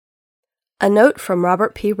A note from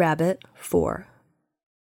Robert P. Rabbit, 4.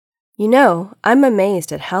 You know, I'm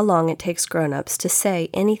amazed at how long it takes grown-ups to say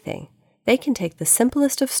anything. They can take the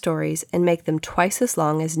simplest of stories and make them twice as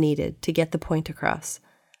long as needed to get the point across.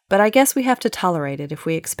 But I guess we have to tolerate it if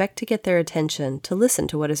we expect to get their attention to listen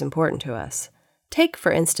to what is important to us. Take,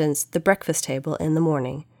 for instance, the breakfast table in the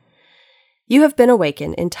morning. You have been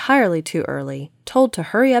awakened entirely too early, told to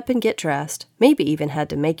hurry up and get dressed, maybe even had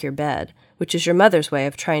to make your bed, which is your mother's way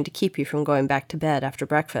of trying to keep you from going back to bed after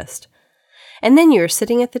breakfast. And then you are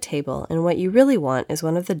sitting at the table, and what you really want is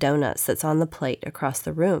one of the donuts that's on the plate across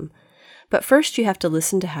the room. But first you have to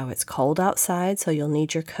listen to how it's cold outside, so you'll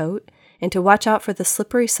need your coat, and to watch out for the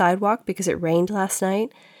slippery sidewalk because it rained last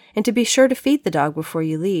night, and to be sure to feed the dog before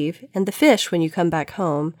you leave, and the fish when you come back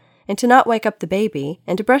home, and to not wake up the baby,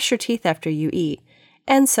 and to brush your teeth after you eat,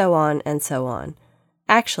 and so on and so on.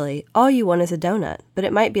 Actually, all you want is a donut, but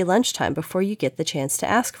it might be lunchtime before you get the chance to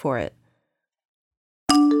ask for it.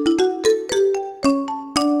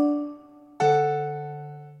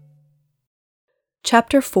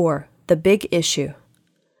 Chapter 4. The Big Issue.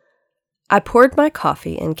 I poured my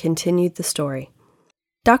coffee and continued the story.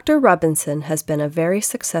 Dr. Robinson has been a very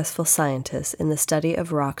successful scientist in the study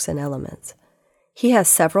of rocks and elements. He has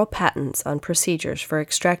several patents on procedures for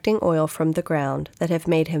extracting oil from the ground that have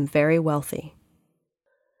made him very wealthy.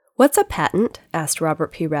 "What's a patent?" asked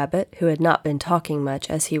Robert P. Rabbit, who had not been talking much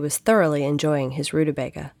as he was thoroughly enjoying his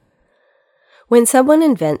rutabaga. When someone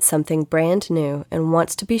invents something brand new and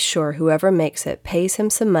wants to be sure whoever makes it pays him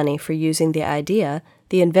some money for using the idea,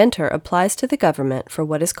 the inventor applies to the government for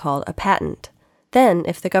what is called a patent. Then,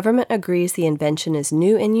 if the government agrees the invention is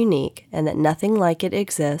new and unique and that nothing like it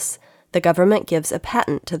exists, the government gives a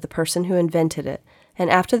patent to the person who invented it, and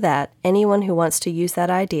after that, anyone who wants to use that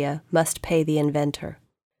idea must pay the inventor.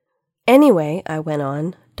 Anyway, I went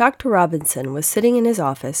on, Dr. Robinson was sitting in his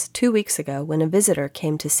office 2 weeks ago when a visitor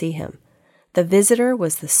came to see him. The visitor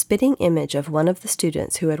was the spitting image of one of the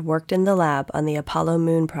students who had worked in the lab on the Apollo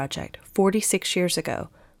Moon project 46 years ago,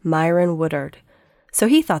 Myron Woodard. So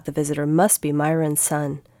he thought the visitor must be Myron's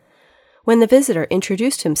son. When the visitor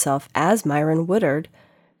introduced himself as Myron Woodard,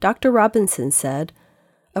 Dr. Robinson said,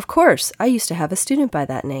 "Of course, I used to have a student by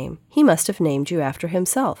that name. He must have named you after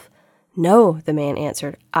himself." "No," the man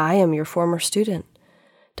answered, "I am your former student."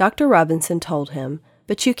 Dr. Robinson told him,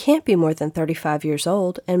 "But you can't be more than 35 years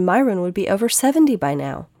old, and Myron would be over 70 by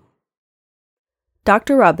now."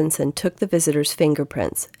 Dr. Robinson took the visitor's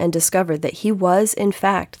fingerprints and discovered that he was, in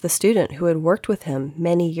fact, the student who had worked with him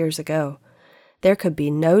many years ago. There could be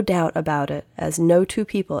no doubt about it, as no two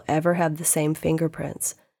people ever have the same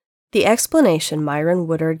fingerprints. The explanation Myron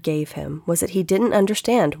Woodard gave him was that he didn't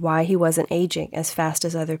understand why he wasn't aging as fast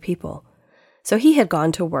as other people. So he had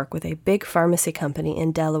gone to work with a big pharmacy company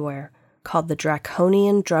in Delaware called the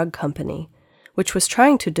Draconian Drug Company, which was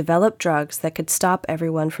trying to develop drugs that could stop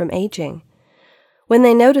everyone from aging. When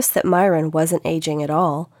they noticed that Myron wasn't aging at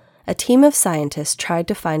all, a team of scientists tried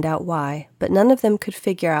to find out why, but none of them could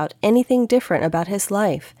figure out anything different about his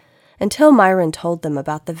life, until Myron told them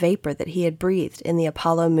about the vapor that he had breathed in the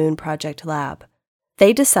Apollo Moon Project lab.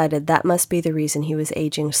 They decided that must be the reason he was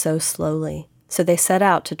aging so slowly, so they set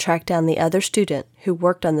out to track down the other student who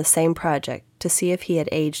worked on the same project to see if he had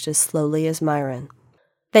aged as slowly as Myron.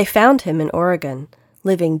 They found him in Oregon,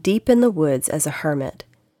 living deep in the woods as a hermit.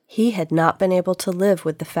 He had not been able to live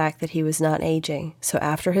with the fact that he was not aging, so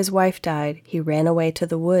after his wife died, he ran away to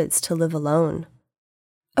the woods to live alone.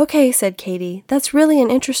 "Okay," said Katie, "that's really an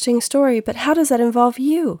interesting story, but how does that involve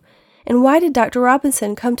you? And why did Dr.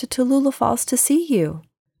 Robinson come to Tallulah Falls to see you?"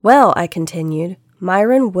 "Well," I continued,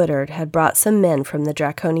 "Myron Woodard had brought some men from the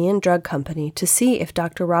Draconian Drug Company to see if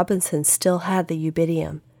Dr. Robinson still had the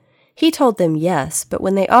eubidium. He told them yes, but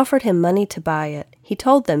when they offered him money to buy it, he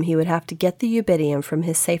told them he would have to get the eubidium from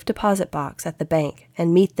his safe deposit box at the bank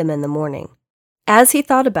and meet them in the morning. As he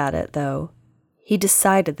thought about it, though, he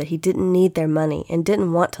decided that he didn't need their money and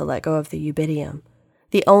didn't want to let go of the eubidium.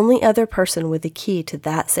 The only other person with the key to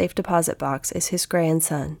that safe deposit box is his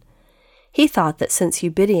grandson. He thought that since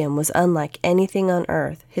eubidium was unlike anything on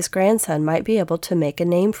Earth, his grandson might be able to make a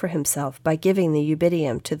name for himself by giving the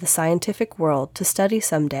eubidium to the scientific world to study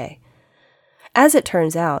someday. As it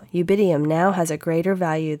turns out, eubidium now has a greater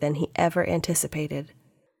value than he ever anticipated.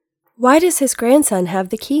 Why does his grandson have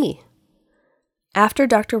the key? After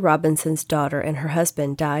Dr. Robinson's daughter and her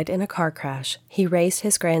husband died in a car crash, he raised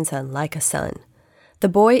his grandson like a son. The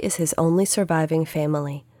boy is his only surviving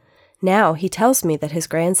family. Now he tells me that his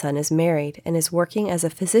grandson is married and is working as a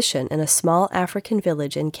physician in a small African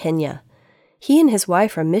village in Kenya. He and his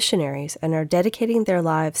wife are missionaries and are dedicating their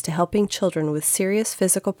lives to helping children with serious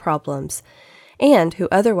physical problems, and who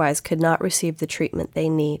otherwise could not receive the treatment they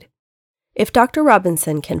need. If Dr.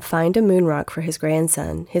 Robinson can find a moon rock for his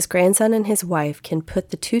grandson and his wife can put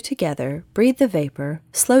the two together, breathe the vapor,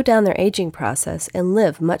 slow down their aging process, and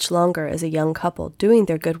live much longer as a young couple doing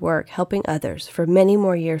their good work helping others for many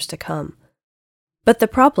more years to come. But the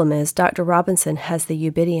problem is Dr. Robinson has the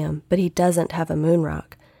eubidium, but he doesn't have a moon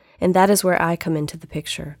rock, and that is where I come into the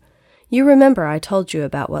picture. You remember I told you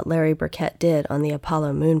about what Larry Burkett did on the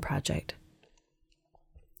Apollo moon project.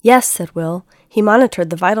 Yes, said Will. He monitored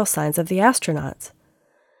the vital signs of the astronauts.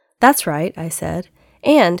 That's right, I said,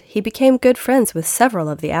 and he became good friends with several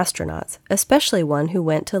of the astronauts, especially one who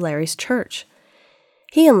went to Larry's church.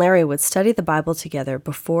 He and Larry would study the Bible together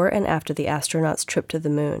before and after the astronauts' trip to the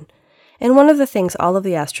moon, and one of the things all of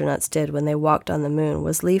the astronauts did when they walked on the moon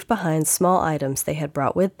was leave behind small items they had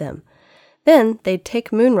brought with them. Then they'd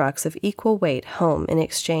take moon rocks of equal weight home in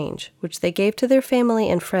exchange, which they gave to their family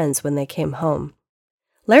and friends when they came home.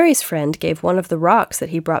 Larry's friend gave one of the rocks that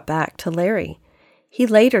he brought back to Larry. He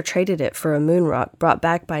later traded it for a moon rock brought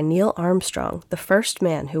back by Neil Armstrong, the first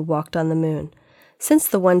man who walked on the moon, since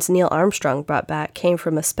the ones Neil Armstrong brought back came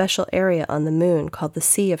from a special area on the moon called the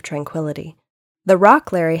Sea of Tranquility. The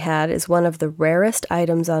rock Larry had is one of the rarest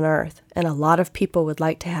items on Earth, and a lot of people would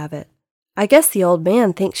like to have it. I guess the old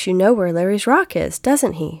man thinks you know where Larry's rock is,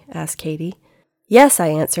 doesn't he? Asked Katie. Yes, I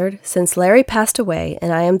answered. Since Larry passed away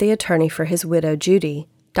and I am the attorney for his widow, Judy,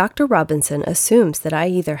 Dr. Robinson assumes that I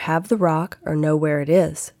either have the rock or know where it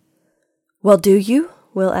is. Well, do you?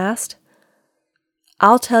 Will asked.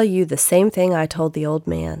 I'll tell you the same thing I told the old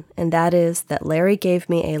man, and that is that Larry gave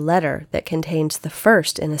me a letter that contains the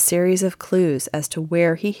first in a series of clues as to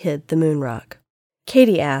where he hid the moon rock.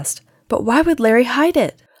 Katie asked, but why would Larry hide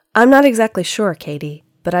it? I'm not exactly sure, Katie,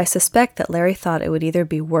 but I suspect that Larry thought it would either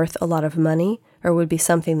be worth a lot of money or would be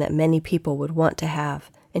something that many people would want to have,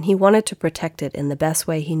 and he wanted to protect it in the best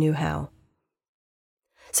way he knew how.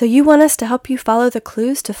 So you want us to help you follow the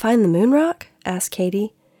clues to find the moon rock? Asked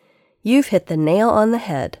Katie. You've hit the nail on the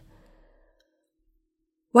head.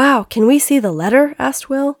 Wow, can we see the letter? Asked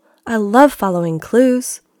Will. I love following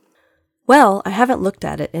clues. Well, I haven't looked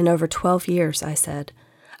at it in over 12 years, I said.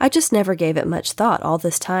 I just never gave it much thought all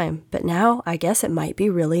this time, but now I guess it might be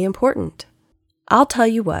really important. I'll tell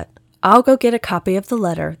you what, I'll go get a copy of the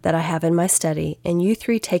letter that I have in my study, and you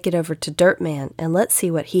three take it over to Dirtman and let's see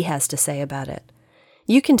what he has to say about it.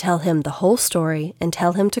 You can tell him the whole story and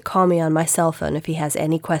tell him to call me on my cell phone if he has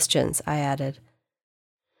any questions, I added.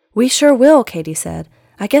 We sure will, Katie said.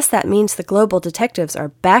 I guess that means the global detectives are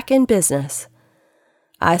back in business.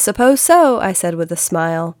 I suppose so, I said with a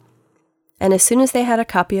smile. And as soon as they had a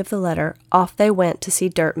copy of the letter, off they went to see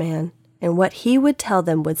Dirtman, and what he would tell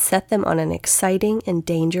them would set them on an exciting and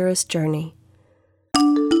dangerous journey.